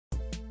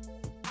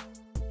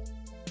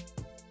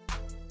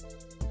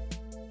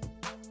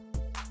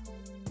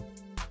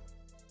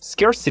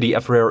Scarcity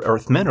of rare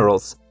earth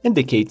minerals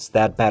indicates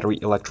that battery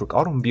electric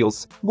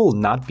automobiles will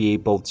not be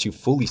able to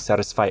fully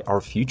satisfy our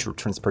future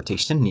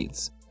transportation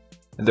needs.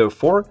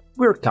 Therefore,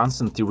 we're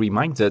constantly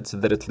reminded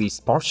that at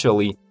least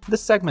partially, the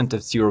segment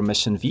of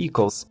zero-emission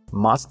vehicles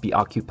must be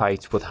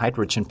occupied with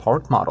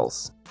hydrogen-powered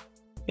models.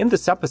 In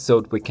this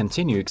episode, we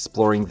continue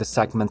exploring the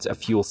segment of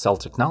fuel cell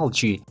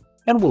technology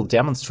and will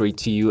demonstrate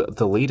to you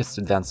the latest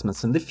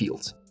advancements in the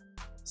field.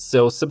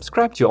 So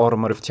subscribe to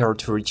Automotive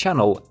Territory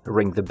channel,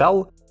 ring the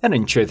bell, and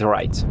enjoy the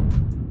ride.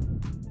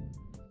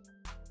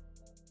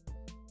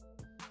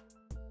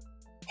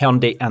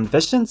 Hyundai N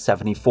Vision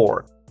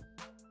 74.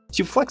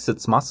 To flex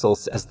its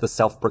muscles as the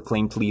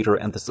self-proclaimed leader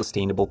in the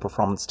sustainable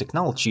performance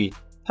technology,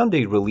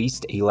 Hyundai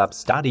released a lab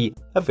study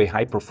of a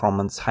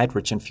high-performance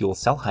hydrogen fuel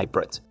cell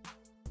hybrid.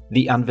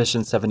 The N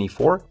Vision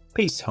 74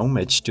 pays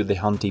homage to the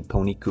Hyundai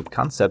Pony Coupe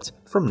Concept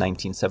from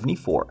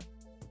 1974.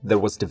 That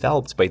was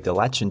developed by the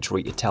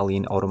legendary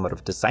Italian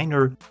automotive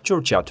designer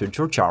Giorgetto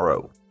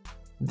Giugiaro.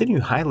 The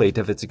new highlight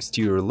of its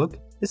exterior look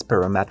is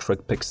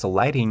parametric pixel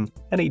lighting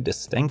and a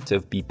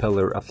distinctive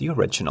B-pillar of the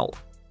original.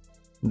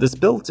 This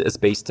build is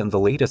based on the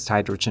latest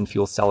hydrogen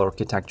fuel cell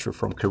architecture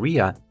from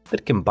Korea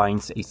that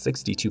combines a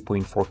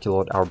 62.4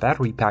 kWh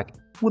battery pack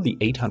with the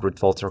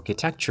 800-volt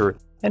architecture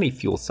and a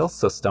fuel cell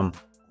system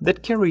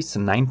that carries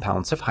 9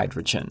 pounds of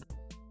hydrogen.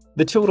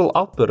 The total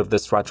output of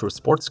this retro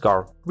sports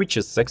car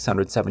reaches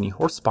 670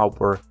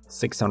 horsepower,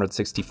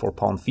 664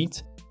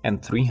 pound-feet,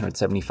 and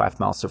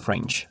 375 miles of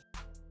range.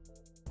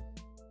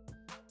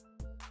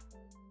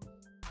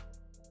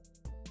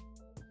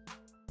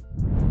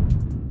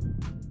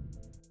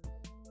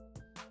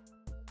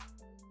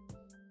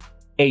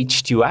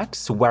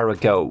 H2X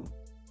Warrego.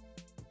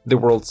 The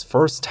world's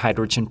first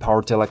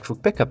hydrogen-powered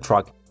electric pickup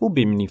truck will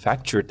be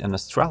manufactured in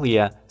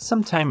Australia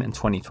sometime in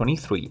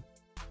 2023.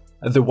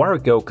 The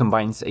Warrego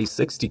combines a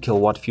 60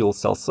 kW fuel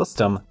cell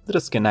system that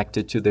is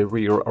connected to the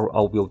rear or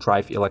all-wheel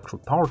drive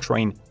electric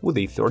powertrain with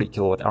a 30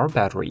 kWh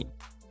battery.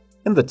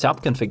 In the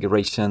top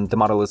configuration, the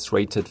model is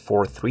rated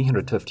for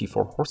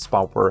 354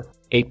 horsepower,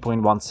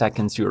 8.1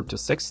 seconds 0 to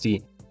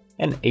 60,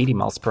 and 80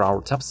 miles per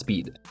hour top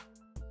speed.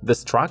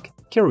 This truck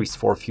carries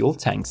 4 fuel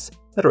tanks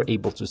that are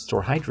able to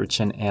store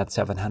hydrogen at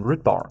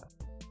 700 bar.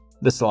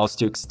 This allows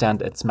to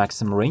extend its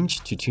maximum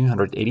range to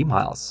 280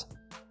 miles.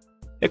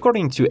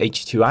 According to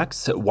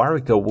H2X,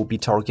 Warrego will be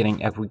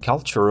targeting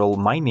agricultural,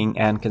 mining,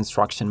 and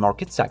construction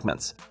market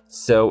segments,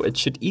 so it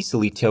should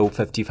easily tow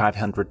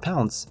 5,500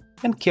 pounds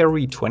and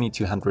carry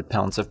 2,200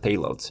 pounds of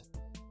payload.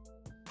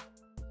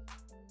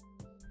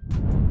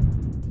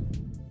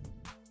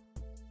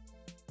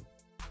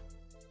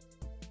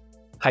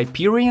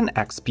 Hyperion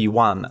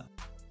XP-1.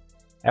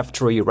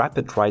 After a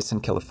rapid rise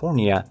in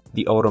California,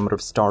 the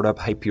automotive startup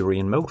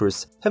Hyperion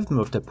Motors have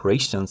moved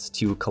operations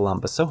to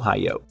Columbus,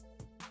 Ohio.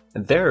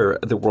 There,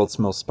 the world's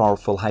most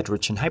powerful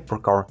hydrogen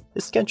hypercar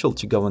is scheduled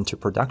to go into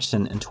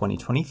production in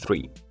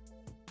 2023.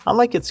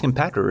 Unlike its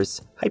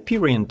competitors,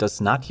 Hyperion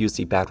does not use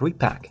a battery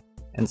pack.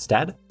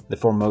 Instead, the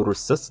 4-motor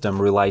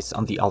system relies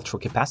on the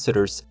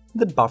ultracapacitors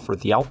that buffer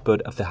the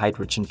output of the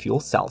hydrogen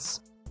fuel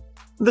cells.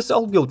 This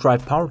all-wheel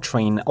drive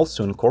powertrain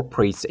also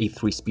incorporates a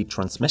 3-speed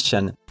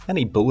transmission and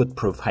a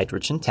bulletproof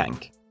hydrogen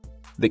tank.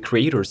 The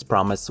creators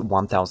promise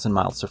 1,000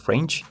 miles of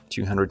range,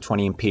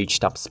 220 mph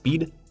top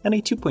speed, and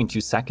a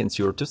 2.2 seconds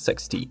 0 to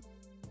 60.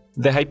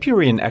 The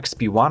Hyperion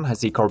XP-1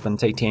 has a carbon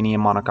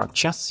titanium monocoque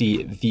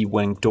chassis,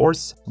 V-wing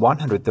doors,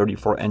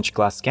 134-inch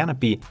glass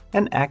canopy,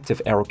 and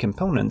active aero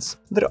components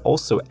that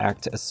also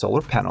act as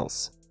solar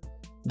panels.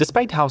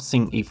 Despite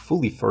housing a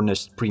fully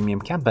furnished premium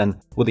cabin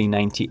with a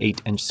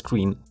 98-inch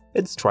screen,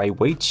 its dry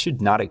weight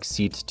should not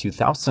exceed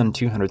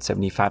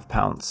 2,275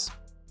 pounds.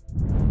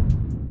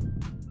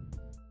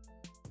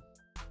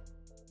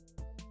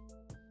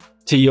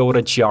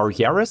 Toyota GR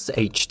Yaris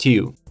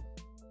H2.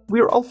 We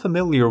are all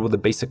familiar with the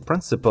basic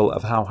principle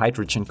of how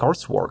hydrogen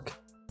cars work.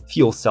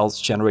 Fuel cells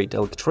generate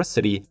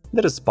electricity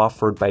that is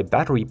buffered by a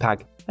battery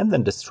pack and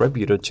then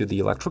distributed to the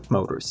electric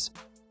motors.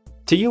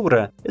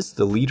 Toyota is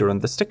the leader in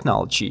this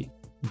technology,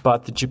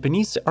 but the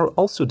Japanese are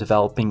also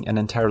developing an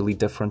entirely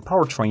different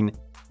powertrain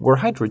where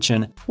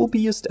hydrogen will be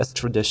used as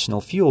traditional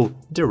fuel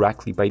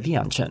directly by the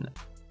engine.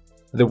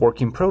 The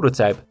working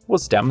prototype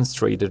was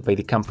demonstrated by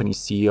the company's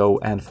CEO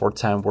and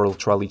 4-time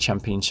World Rally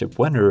Championship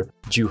winner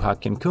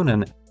Juha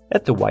Kekkonen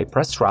at the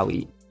Y-Press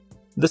Rally.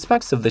 The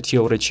specs of the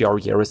Toyota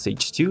GR Yaris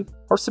H2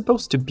 are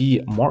supposed to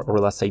be more or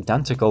less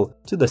identical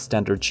to the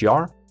standard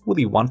GR with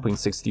a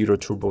 1.6-liter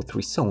turbo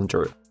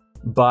 3-cylinder,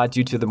 but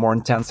due to the more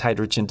intense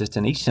hydrogen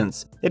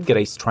detonations, it got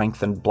a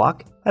strengthened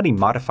block and a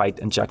modified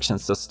injection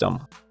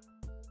system.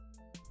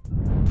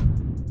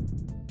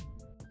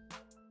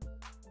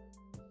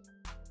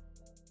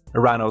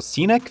 Renault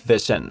Scenic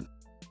Vision.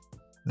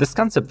 This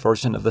concept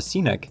version of the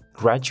Scenic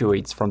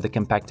graduates from the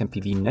compact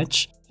MPV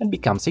niche and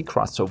becomes a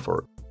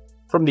crossover.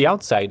 From the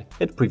outside,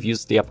 it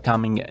previews the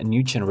upcoming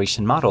new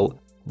generation model,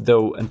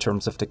 though in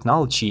terms of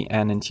technology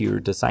and interior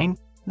design,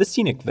 the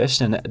Scenic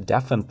Vision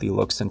definitely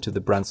looks into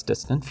the brand's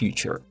distant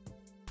future.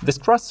 This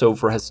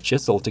crossover has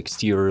chiseled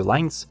exterior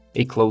lines,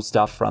 a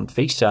closed-off front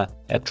fascia,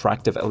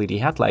 attractive LED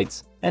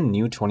headlights, and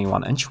new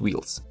 21-inch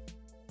wheels.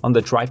 On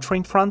the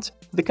drivetrain front,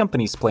 the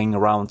company is playing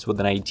around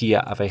with an idea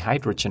of a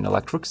hydrogen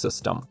electric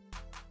system.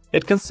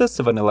 It consists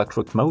of an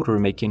electric motor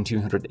making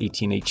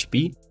 218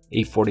 HP,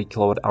 a 40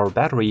 kWh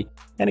battery,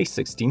 and a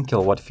 16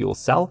 kW fuel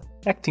cell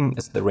acting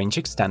as the range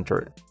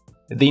extender.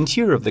 The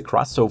interior of the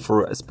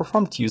crossover is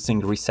performed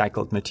using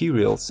recycled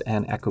materials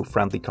and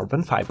eco-friendly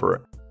carbon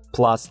fiber.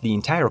 Plus, the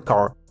entire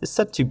car is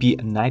said to be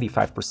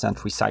 95%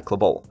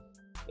 recyclable.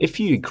 If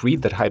you agree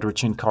that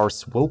hydrogen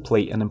cars will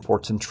play an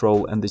important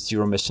role in the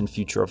zero-emission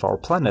future of our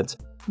planet,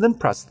 then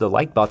press the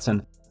like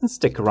button and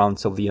stick around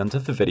till the end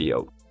of the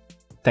video.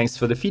 Thanks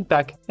for the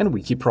feedback, and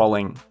we keep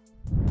rolling.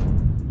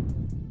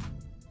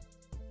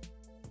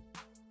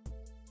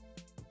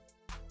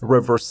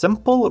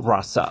 Riversimple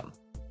Rasa.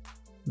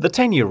 The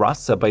tiny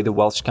Rasa by the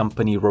Welsh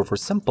company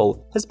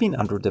Riversimple has been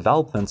under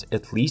development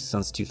at least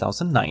since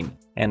 2009,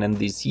 and in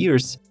these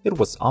years it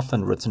was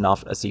often written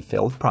off as a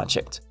failed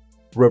project.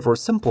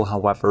 Riversimple,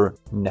 however,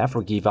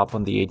 never gave up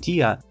on the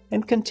idea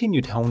and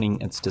continued honing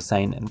its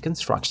design and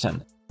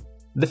construction.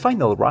 The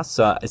final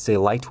Rasa is a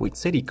lightweight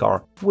city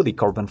car with a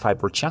carbon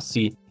fiber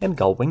chassis and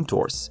gull-wing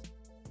doors.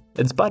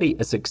 Its body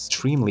is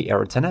extremely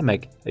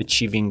aerodynamic,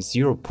 achieving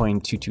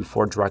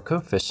 0.224 drag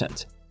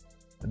coefficient.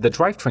 The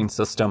drivetrain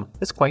system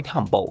is quite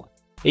humble.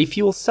 A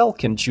fuel cell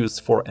can choose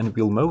 4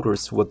 N-wheel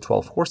motors with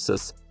 12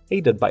 horses,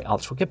 aided by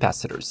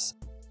ultracapacitors.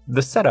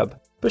 The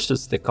setup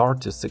pushes the car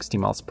to 60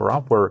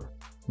 mph,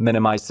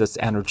 minimizes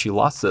energy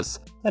losses,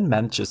 and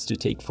manages to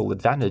take full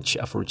advantage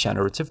of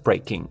regenerative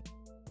braking.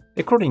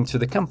 According to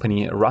the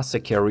company, Rasa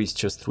carries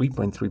just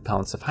 3.3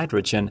 pounds of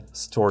hydrogen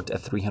stored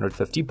at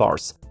 350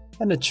 bars,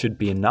 and it should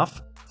be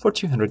enough for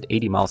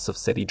 280 miles of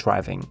city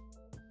driving.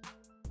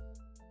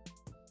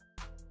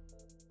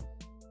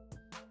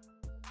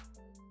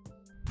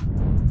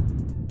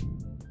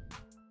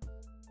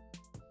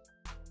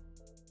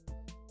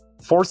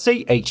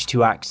 Forze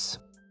H2X.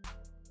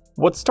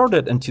 What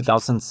started in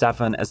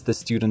 2007 as the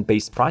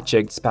student-based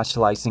project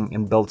specializing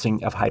in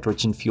building of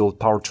hydrogen-fueled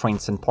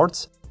powertrains and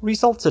parts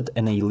resulted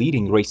in a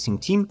leading racing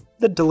team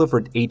that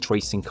delivered 8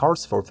 racing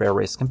cars for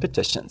various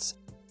competitions.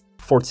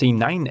 Forze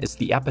IX is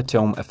the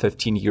epitome of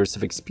 15 years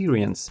of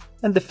experience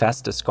and the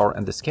fastest car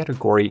in this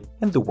category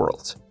in the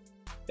world.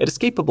 It is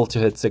capable to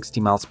hit 60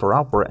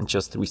 mph in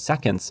just 3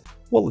 seconds,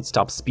 while its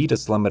top speed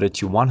is limited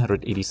to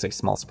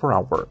 186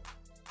 mph.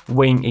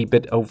 Weighing a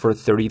bit over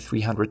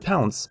 3,300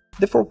 pounds,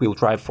 the four-wheel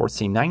drive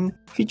Forze IX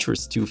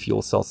features 2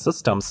 fuel cell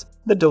systems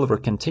that deliver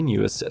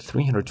continuous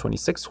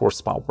 326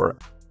 horsepower,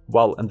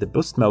 while in the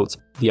boost mode,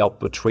 the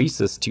output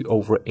raises to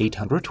over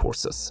 800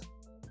 horses.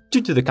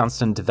 Due to the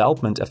constant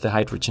development of the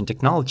hydrogen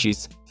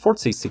technologies,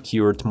 Forze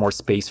secured more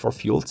space for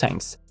fuel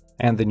tanks,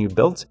 and the new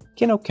build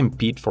can now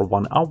compete for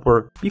 1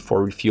 hour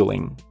before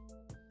refueling.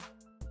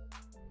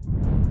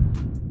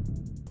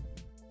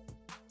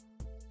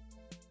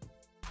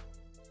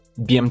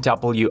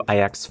 BMW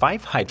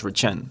iX5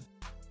 Hydrogen.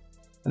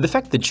 The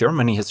fact that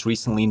Germany has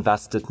recently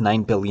invested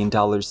 $9 billion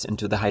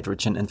into the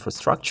hydrogen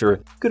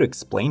infrastructure could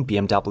explain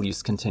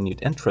BMW's continued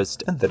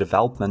interest in the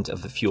development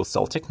of the fuel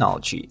cell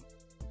technology.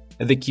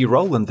 The key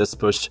role in this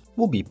push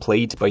will be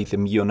played by the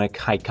Munich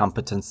High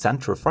Competence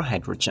Center for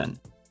Hydrogen.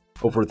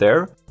 Over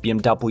there,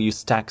 BMW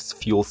stacks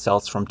fuel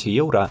cells from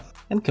Toyota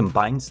and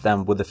combines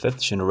them with the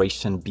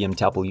 5th-generation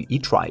BMW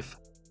eDrive.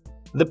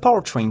 The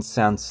powertrain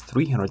sends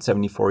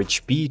 374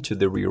 HP to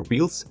the rear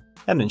wheels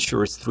and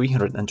ensures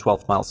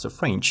 312 miles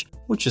of range,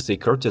 which is a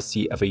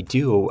courtesy of a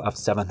duo of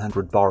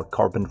 700-bar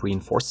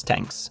carbon-reinforced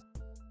tanks.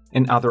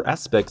 In other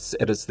aspects,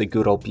 it is the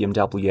good old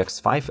BMW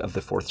X5 of the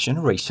 4th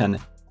generation,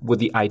 with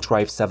the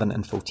iDrive 7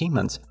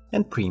 infotainment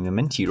and premium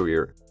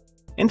interior.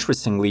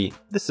 Interestingly,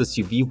 this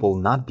SUV will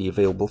not be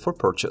available for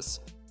purchase,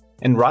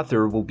 and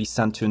rather will be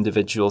sent to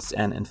individuals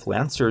and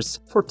influencers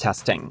for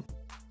testing.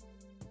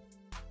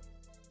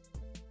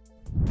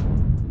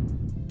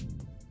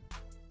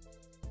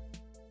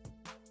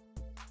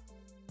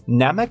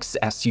 NAMX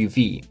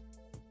SUV.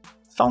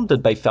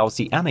 Founded by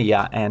Fauzi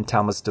Anaya and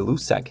Thomas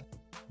Delusek,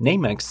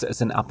 NAMX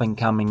is an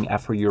up-and-coming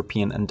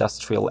Afro-European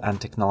industrial and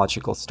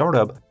technological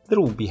startup that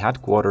will be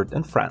headquartered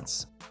in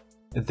France.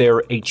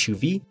 Their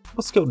HUV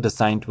was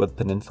co-designed with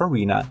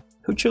Pininfarina,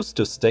 who chose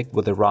to stick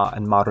with the raw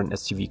and modern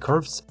SUV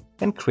curves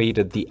and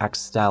created the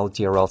X-style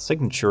DRL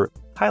signature,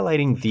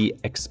 highlighting the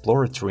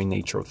exploratory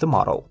nature of the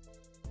model.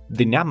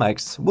 The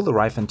NAMX will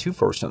arrive in 2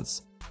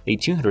 versions, a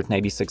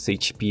 296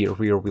 HP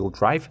rear-wheel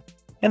drive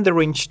and the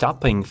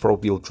range-topping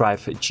 4-wheel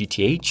drive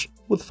GTH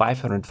with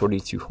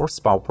 542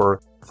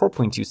 horsepower,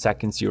 4.2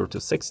 seconds 0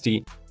 to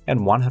 60,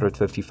 and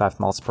 155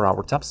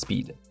 mph top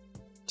speed.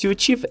 To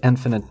achieve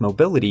infinite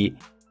mobility,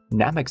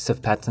 NAMX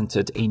have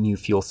patented a new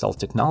fuel cell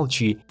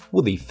technology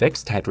with a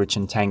fixed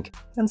hydrogen tank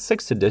and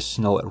 6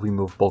 additional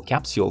removable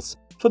capsules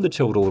for the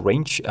total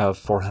range of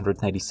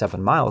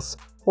 497 miles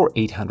or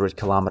 800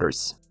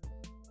 kilometers.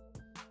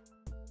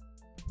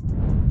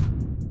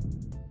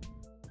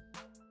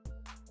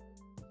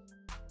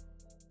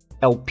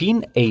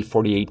 Alpine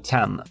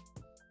A4810.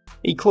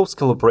 A close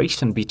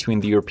collaboration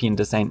between the European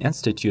Design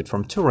Institute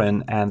from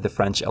Turin and the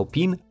French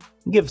Alpine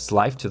gives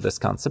life to this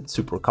concept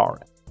supercar.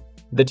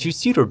 The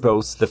two-seater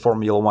boasts the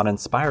Formula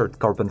One-inspired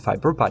carbon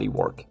fiber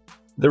bodywork.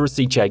 There is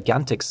a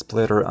gigantic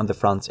splitter on the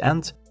front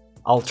end,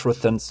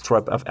 ultra-thin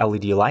strip of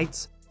LED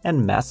lights,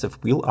 and massive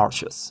wheel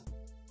arches.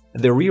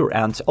 The rear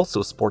end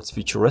also sports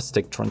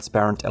futuristic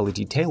transparent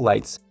LED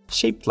taillights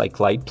shaped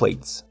like light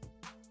plates.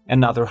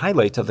 Another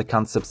highlight of the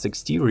concept's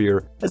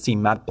exterior is a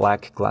matte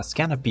black glass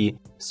canopy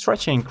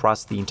stretching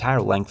across the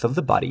entire length of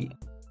the body.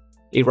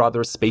 A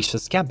rather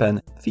spacious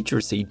cabin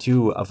features a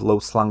duo of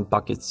low-slung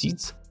bucket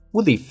seats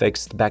with a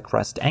fixed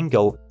backrest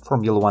angle,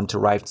 Formula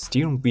One-derived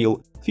steering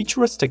wheel,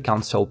 futuristic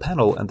console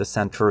panel in the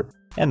center,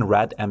 and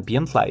red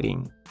ambient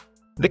lighting.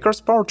 The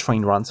car's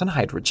powertrain runs on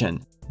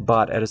hydrogen,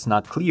 but it is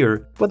not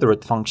clear whether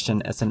it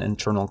functions as an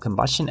internal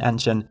combustion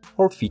engine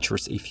or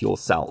features a fuel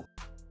cell.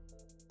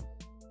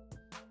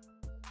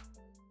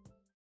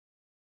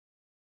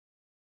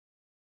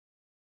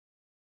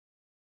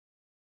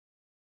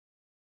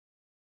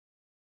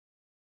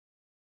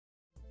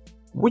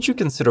 Would you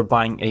consider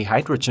buying a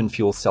hydrogen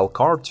fuel cell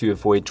car to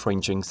avoid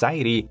range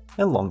anxiety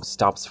and long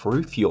stops for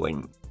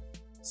refueling?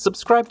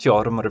 Subscribe to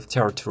Automotive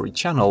Territory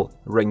channel,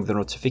 ring the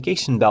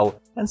notification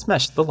bell, and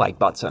smash the like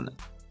button.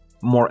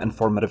 More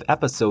informative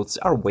episodes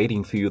are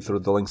waiting for you through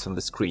the links on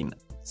the screen.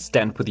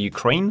 Stand with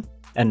Ukraine,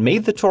 and may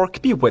the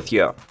torque be with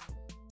you!